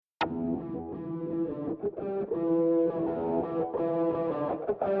Hey,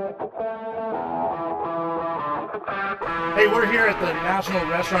 we're here at the National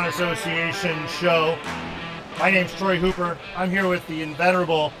Restaurant Association show. My name's Troy Hooper. I'm here with the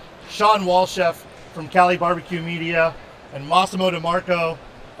inveterable Sean Walchef from Cali Barbecue Media and Massimo DeMarco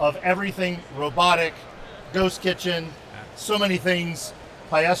of everything robotic, Ghost Kitchen, so many things,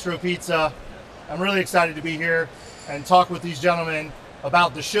 Paestro Pizza. I'm really excited to be here and talk with these gentlemen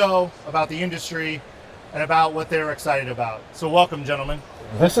about the show, about the industry, and about what they're excited about. So welcome, gentlemen.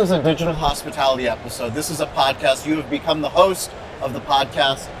 This is a digital hospitality episode. This is a podcast. You have become the host of the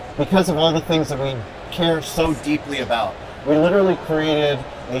podcast because of all the things that we care so deeply about. We literally created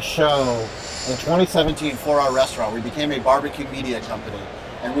a show in 2017 for our restaurant. We became a barbecue media company,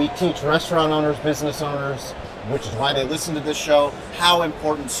 and we teach restaurant owners, business owners, which is why they listen to this show, how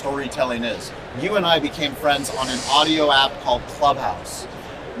important storytelling is. You and I became friends on an audio app called Clubhouse.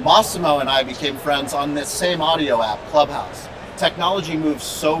 Massimo and I became friends on this same audio app, Clubhouse. Technology moves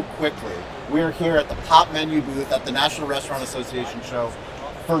so quickly. We're here at the Pop Menu booth at the National Restaurant Association show.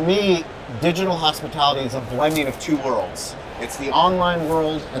 For me, digital hospitality is a blending of two worlds. It's the online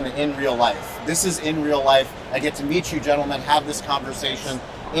world and the in real life. This is in real life. I get to meet you gentlemen, have this conversation,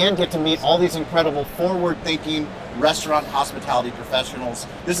 and get to meet all these incredible forward-thinking restaurant hospitality professionals.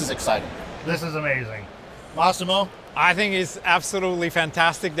 This is exciting. This is amazing. Massimo? I think it's absolutely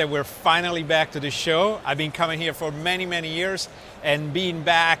fantastic that we're finally back to the show. I've been coming here for many, many years, and being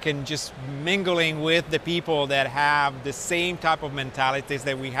back and just mingling with the people that have the same type of mentalities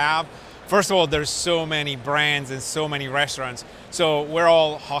that we have. First of all, there's so many brands and so many restaurants. So we're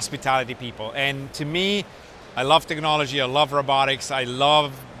all hospitality people. And to me, I love technology, I love robotics, I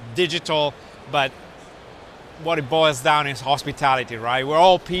love digital, but what it boils down is hospitality, right? We're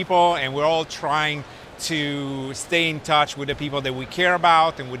all people and we're all trying to stay in touch with the people that we care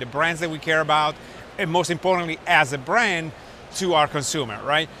about and with the brands that we care about, and most importantly, as a brand, to our consumer,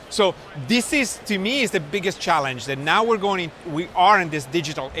 right? So this is, to me, is the biggest challenge, that now we are in this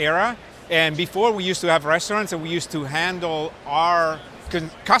digital era, and before we used to have restaurants and we used to handle our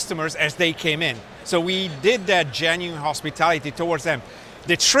customers as they came in. So we did that genuine hospitality towards them.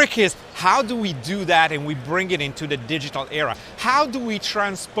 The trick is, how do we do that and we bring it into the digital era? How do we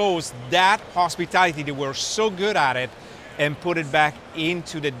transpose that hospitality that we're so good at it and put it back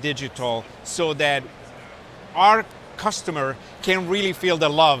into the digital so that our customer can really feel the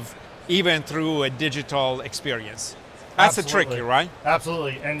love even through a digital experience? That's the trick here, right?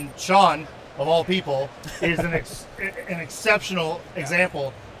 Absolutely. And Sean, of all people, is an exceptional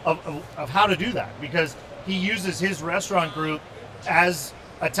example of how to do that, because he uses his restaurant group as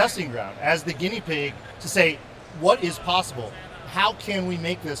a testing ground, as the guinea pig, to say, what is possible? How can we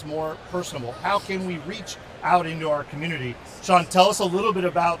make this more personable? How can we reach out into our community? Sean, tell us a little bit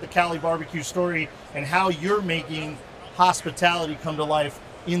about the Cali Barbecue story and how you're making hospitality come to life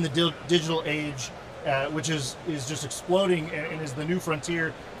in the digital age, which is just exploding and is the new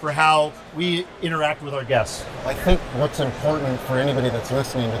frontier for how we interact with our guests. I think what's important for anybody that's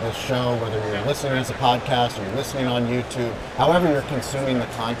listening to this show, whether you're listening as a podcast or you're listening on YouTube, however you're consuming the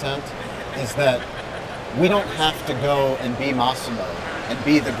content, is that we don't have to go and be Massimo and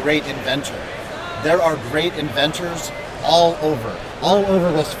be the great inventor. There are great inventors all over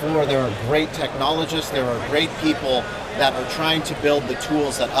this floor. There are great technologists, there are great people that are trying to build the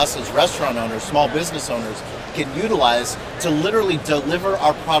tools that us as restaurant owners, small business owners, can utilize to literally deliver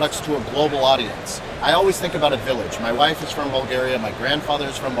our products to a global audience. I always think about a village. My wife is from Bulgaria, my grandfather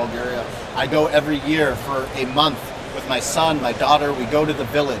is from Bulgaria. I go every year for a month with my son, my daughter, we go to the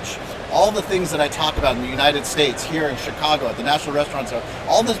village. All the things that I talk about in the United States, here in Chicago at the National Restaurant Show,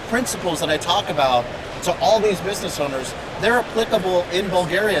 all the principles that I talk about to all these business owners, they're applicable in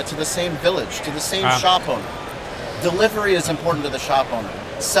Bulgaria to the same village, to the same shop owner. Delivery is important to the shop owner.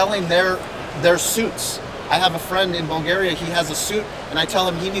 Selling their suits. I have a friend in Bulgaria, he has a suit, and I tell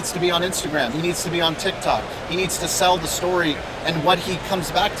him he needs to be on Instagram, he needs to be on TikTok, he needs to sell the story, and what he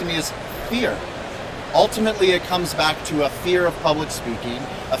comes back to me is fear. Ultimately, it comes back to a fear of public speaking,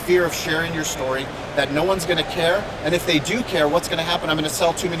 a fear of sharing your story, that no one's gonna care, and if they do care, what's gonna happen? I'm gonna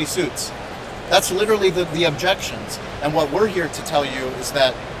sell too many suits. That's literally the objections. And what we're here to tell you is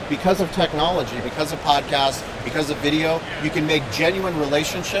that because of technology, because of podcasts, because of video, you can make genuine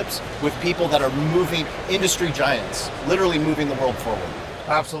relationships with people that are moving, industry giants, literally moving the world forward.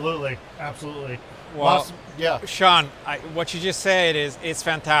 Absolutely, absolutely. Well, yeah. Sean, what you just said is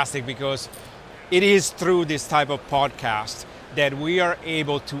fantastic, because it is through this type of podcast that we are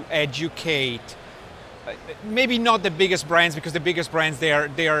able to educate maybe not the biggest brands, because the biggest brands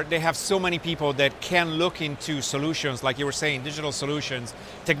they have so many people that can look into solutions, like you were saying, digital solutions,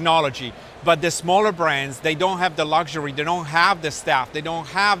 technology. But the smaller brands, they don't have the luxury, they don't have the staff, they don't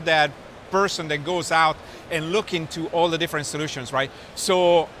have that person that goes out and look into all the different solutions, right?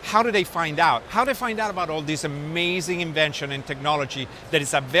 So how do they find out? How do they find out about all this amazing invention and technology that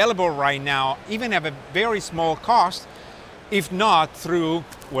is available right now, even at a very small cost, if not through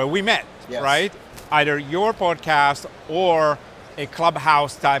where we met, Yes. right? Either your podcast or a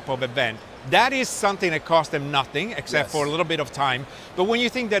clubhouse type of event. That is something that costs them nothing except Yes. for a little bit of time. But when you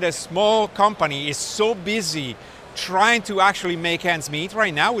think that a small company is so busy trying to actually make ends meet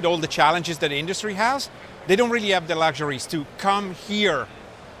right now with all the challenges that the industry has, they don't really have the luxuries to come here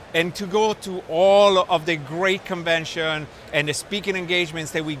and to go to all of the great convention and the speaking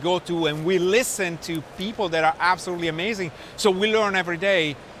engagements that we go to, and we listen to people that are absolutely amazing. So we learn every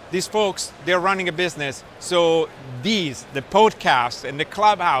day. These folks, they're running a business. So the podcast and the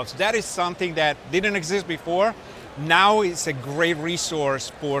clubhouse, that is something that didn't exist before. Now it's a great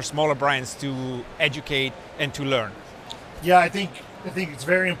resource for smaller brands to educate and to learn. Yeah, I think it's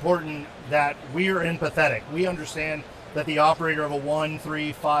very important that we are empathetic. We understand that the operator of a 1,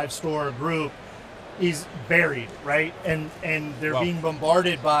 3, 5 store group is buried, right? And they're being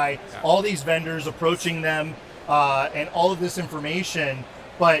bombarded by all these vendors approaching them and all of this information.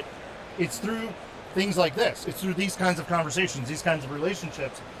 But it's through things like this. It's through these kinds of conversations, these kinds of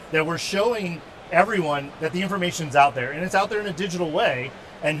relationships, that we're showing everyone that the information's out there, and it's out there in a digital way.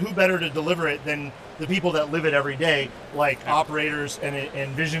 And who better to deliver it than the people that live it every day, like operators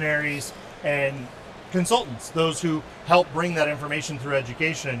and visionaries and consultants, those who help bring that information through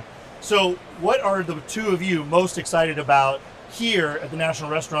education. So what are the two of you most excited about here at the National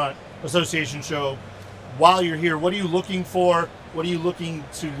Restaurant Association show while you're here? What are you looking for? What are you looking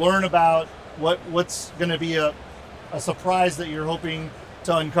to learn about? What's going to be a surprise that you're hoping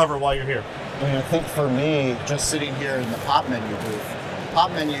to uncover while you're here? I mean, I think for me, just sitting here in the Pop Menu booth,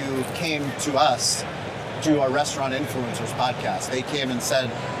 Pop Menu came to us to our Restaurant Influencers podcast. They came and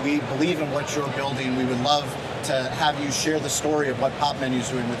said, we believe in what you're building. We would love to have you share the story of what Pop Menu's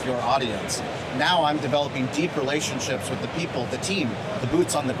doing with your audience. Now I'm developing deep relationships with the people, the team, the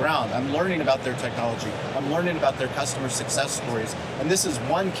boots on the ground. I'm learning about their technology. I'm learning about their customer success stories. And this is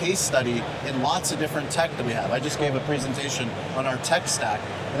one case study in lots of different tech that we have. I just gave a presentation on our tech stack.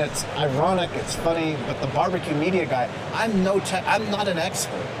 And it's ironic, it's funny, but the barbecue media guy, I'm not an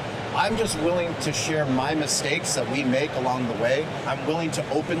expert. I'm just willing to share my mistakes that we make along the way. I'm willing to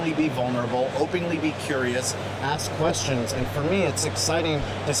openly be vulnerable, openly be curious, ask questions. And for me, it's exciting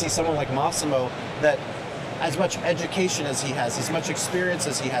to see someone like Massimo that as much education as he has, as much experience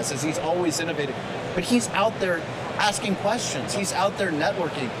as he has, as he's always innovative, but he's out there asking questions. He's out there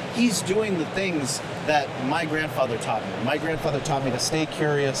networking. He's doing the things that my grandfather taught me. My grandfather taught me to stay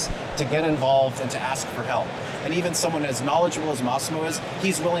curious, to get involved, and to ask for help. And even someone as knowledgeable as Massimo is,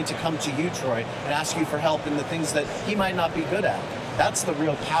 he's willing to come to you, Troy, and ask you for help in the things that he might not be good at. That's the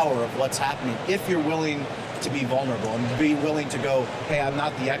real power of what's happening. If you're willing to be vulnerable and be willing to go, hey, I'm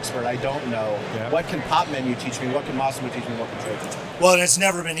not the expert, I don't know. Yeah. What can Pop Menu teach me? What can Massimo teach me? What can Troy teach me? Well, and it's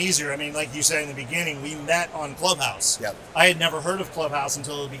never been easier. I mean, like you said in the beginning, we met on Clubhouse. Yep. I had never heard of Clubhouse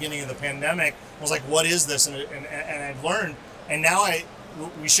until the beginning of the pandemic. I was like, what is this? And I've learned. And now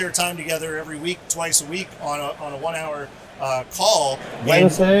we share time together every week, twice a week on a 1 hour call.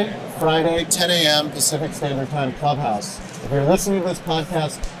 Wednesday, Friday, 10 a.m. Pacific Standard Time, Clubhouse. If you're listening to this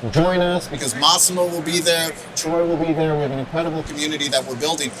podcast, join us because Massimo will be there, Troy will be there. We have an incredible community that we're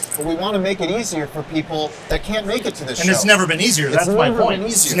building, but we want to make it easier for people that can't make it to this show. And it's never been easier. That's my point.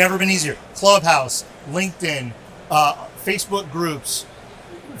 It's never been easier. Clubhouse, LinkedIn, Facebook groups,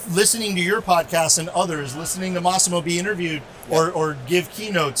 listening to your podcast and others, listening to Massimo be interviewed or give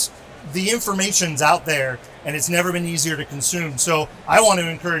keynotes. The information's out there, and it's never been easier to consume. So I want to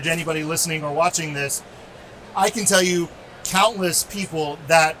encourage anybody listening or watching this. I can tell you countless people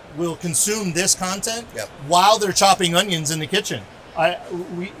that will consume this content while they're chopping onions in the kitchen.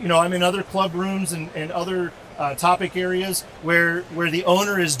 I'm in other club rooms and other topic areas where the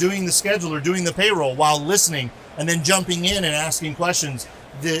owner is doing the schedule or doing the payroll while listening and then jumping in and asking questions.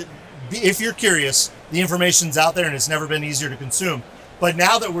 If you're curious, the information's out there and it's never been easier to consume. But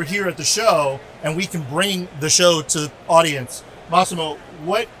now that we're here at the show and we can bring the show to the audience, Massimo,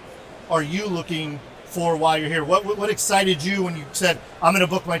 what are you looking for while you're here? What excited you when you said, I'm going to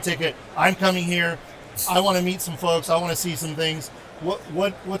book my ticket, I'm coming here, I want to meet some folks, I want to see some things?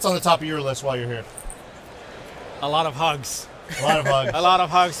 What's on the top of your list while you're here? A lot of hugs. A lot of hugs. A lot of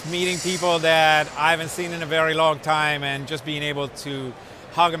hugs, meeting people that I haven't seen in a very long time, and just being able to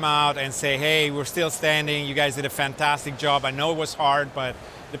hug them out and say, hey, we're still standing. You guys did a fantastic job. I know it was hard, but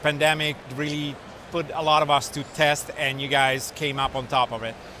the pandemic really put a lot of us to test, and you guys came up on top of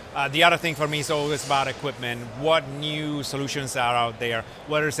it. The other thing for me is always about equipment. What new solutions are out there?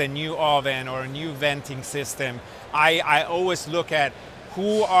 Whether it's a new oven or a new venting system, I always look at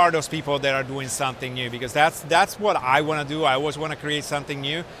who are those people that are doing something new, because that's what I want to do. I always want to create something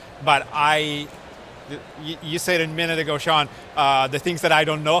new, but you said a minute ago, Sean, the things that I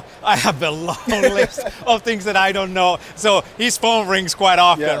don't know. I have a long list of things that I don't know. So his phone rings quite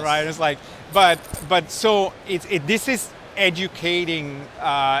often, yes. Right? It's like, but so this is educating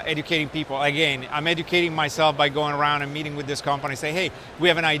people. Again, I'm educating myself by going around and meeting with this company. Say, hey, we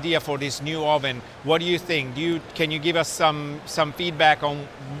have an idea for this new oven. What do you think? Can you give us some feedback on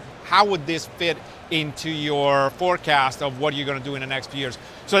how would this fit into your forecast of what you're going to do in the next few years?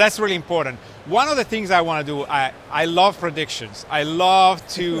 So that's really important. One of the things I want to do, I love predictions. I love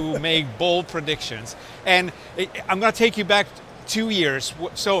to make bold predictions. And I'm going to take you back 2 years.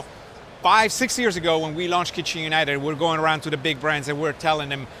 So 5-6 years ago, when we launched Kitchen United, we're going around to the big brands and we're telling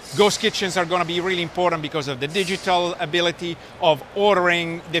them ghost kitchens are going to be really important because of the digital ability of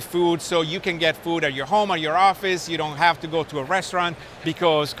ordering the food, so you can get food at your home or your office. You don't have to go to a restaurant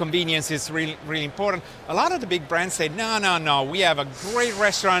because convenience is really, really important. A lot of the big brands say, no, we have a great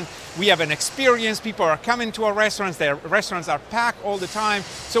restaurant. We have an experience. People are coming to our restaurants. Their restaurants are packed all the time,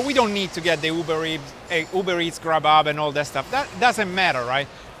 so we don't need to get the Uber Eats, Grubhub, and all that stuff. That doesn't matter, right?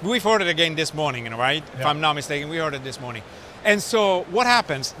 We've heard it again this morning, right? Yeah. If I'm not mistaken, we heard it this morning. And so what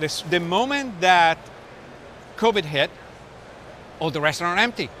happens? The moment that COVID hit, all the restaurants are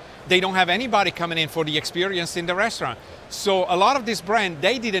empty. They don't have anybody coming in for the experience in the restaurant. So a lot of this brand,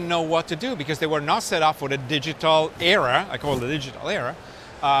 they didn't know what to do because they were not set up for the digital era. I call it the digital era.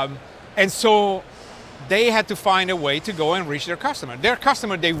 And so they had to find a way to go and reach their customer. Their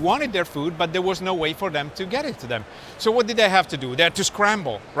customer, they wanted their food, but there was no way for them to get it to them. So what did they have to do? They had to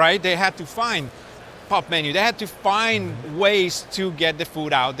scramble, right? They had to find pop menu. They had to find ways to get the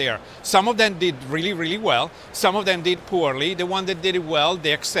food out there. Some of them did really, really well. Some of them did poorly. The one that did it well,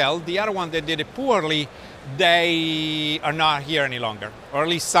 they excelled. The other one that did it poorly, they are not here any longer. Or at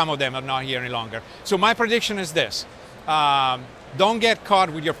least some of them are not here any longer. So my prediction is this. Don't get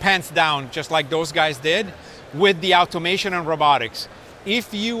caught with your pants down just like those guys did with the automation and robotics.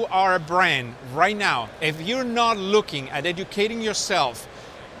 If you are a brand right now, if you're not looking at educating yourself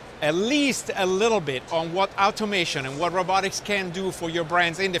at least a little bit on what automation and what robotics can do for your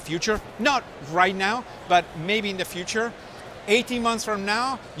brands in the future, not right now, but maybe in the future, 18 months from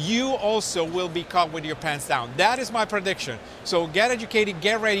now, you also will be caught with your pants down. That is my prediction. So get educated,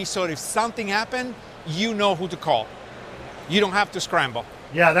 get ready, so if something happens, you know who to call. You don't have to scramble.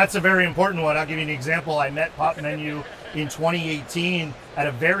 Yeah, that's a very important one. I'll give you an example. I met Pop Menu in 2018 at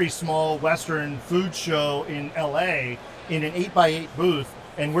a very small Western food show in LA in an 8x8 booth,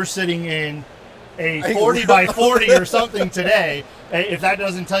 and we're sitting in a 40x40 or something today. If that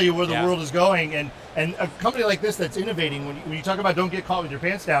doesn't tell you where the world is going, and a company like this that's innovating, when you talk about don't get caught with your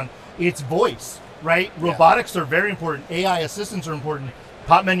pants down, it's voice, right? Robotics are very important. AI assistants are important.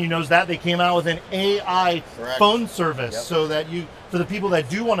 Pop Menu knows that. They came out with an AI phone service so that for the people that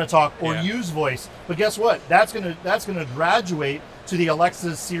do want to talk or use voice. But guess what? That's gonna graduate to the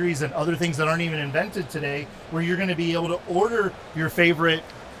Alexa series and other things that aren't even invented today, where you're going to be able to order your favorite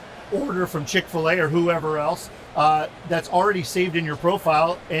order from Chick-fil-A or whoever else that's already saved in your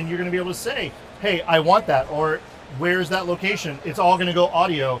profile, and you're going to be able to say, hey, I want that, or where's that location? It's all going to go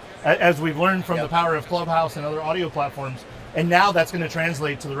audio, as we've learned from the power of Clubhouse and other audio platforms. And now that's going to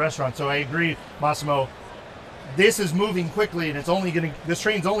translate to the restaurant. So I agree, Massimo. This is moving quickly, and this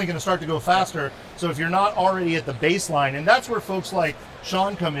train's only going to start to go faster. So if you're not already at the baseline, and that's where folks like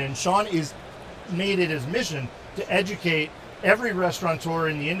Sean come in. Sean is made it his mission to educate every restaurateur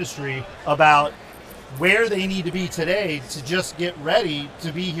in the industry about where they need to be today to just get ready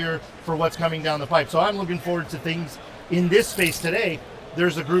to be here for what's coming down the pipe. So I'm looking forward to things in this space today.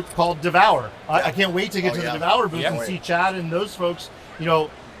 There's a group called Devour. I can't wait to get to the Devour booth and see Chad and those folks.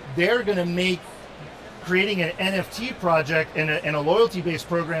 They're going to make creating an NFT project and a loyalty-based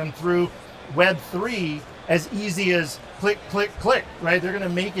program through Web3 as easy as click, click, click, right? They're going to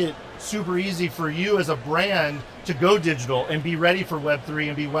make it super easy for you as a brand to go digital and be ready for Web3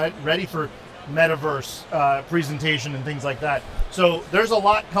 and be ready for metaverse presentation and things like that. So there's a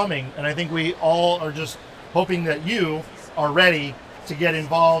lot coming, and I think we all are just hoping that you are ready to get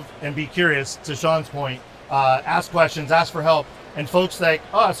involved and be curious, to Sean's point. Ask questions, ask for help, and folks like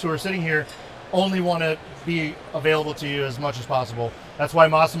us who are sitting here only want to be available to you as much as possible. That's why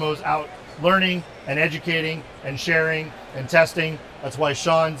Massimo's out learning and educating and sharing and testing. That's why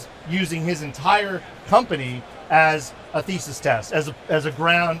Sean's using his entire company as a thesis test, as a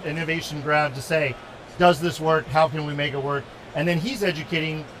ground, innovation ground to say, does this work? How can we make it work? And then he's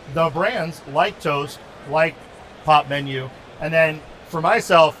educating the brands like Toast, like Pop Menu. And then for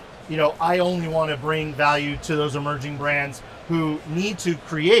myself, I only want to bring value to those emerging brands who need to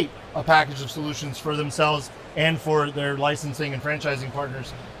create a package of solutions for themselves and for their licensing and franchising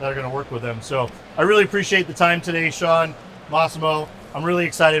partners that are going to work with them. So I really appreciate the time today, Sean, Massimo. I'm really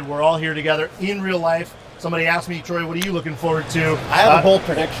excited. We're all here together in real life. Somebody asked me, Troy, what are you looking forward to? I have a bold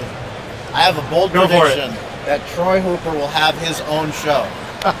prediction. That Troy Hooper will have his own show.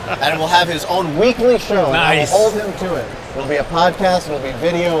 And will have his own weekly show. Nice. And I will hold him to it. It'll be a podcast, it'll be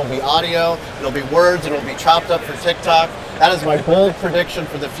video, it'll be audio, it'll be words, it'll be chopped up for TikTok. That is my bold prediction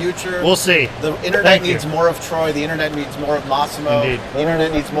for the future. We'll see. The internet needs more of Troy. The internet needs more of Massimo. Indeed. The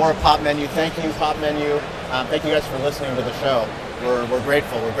internet needs more of Pop Menu. Thank you, Pop Menu. Thank you guys for listening to the show. We're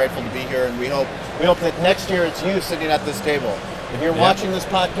grateful. We're grateful to be here, and we hope that next year it's you sitting at this table. If you're watching this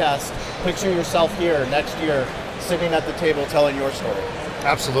podcast, picture yourself here next year, sitting at the table telling your story.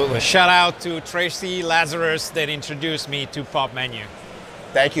 Absolutely. Shout out to Tracy Lazarus that introduced me to Pop Menu.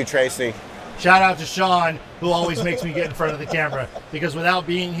 Thank you, Tracy. Shout out to Sean, who always makes me get in front of the camera, because without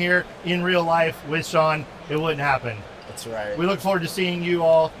being here in real life with Sean, it wouldn't happen. That's right. We look forward to seeing you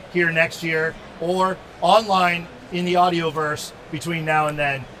all here next year or online in the audioverse between now and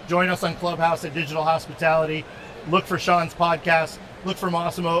then. Join us on Clubhouse at Digital Hospitality. Look for Sean's podcast. Look for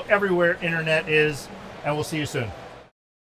Massimo everywhere internet is, and we'll see you soon.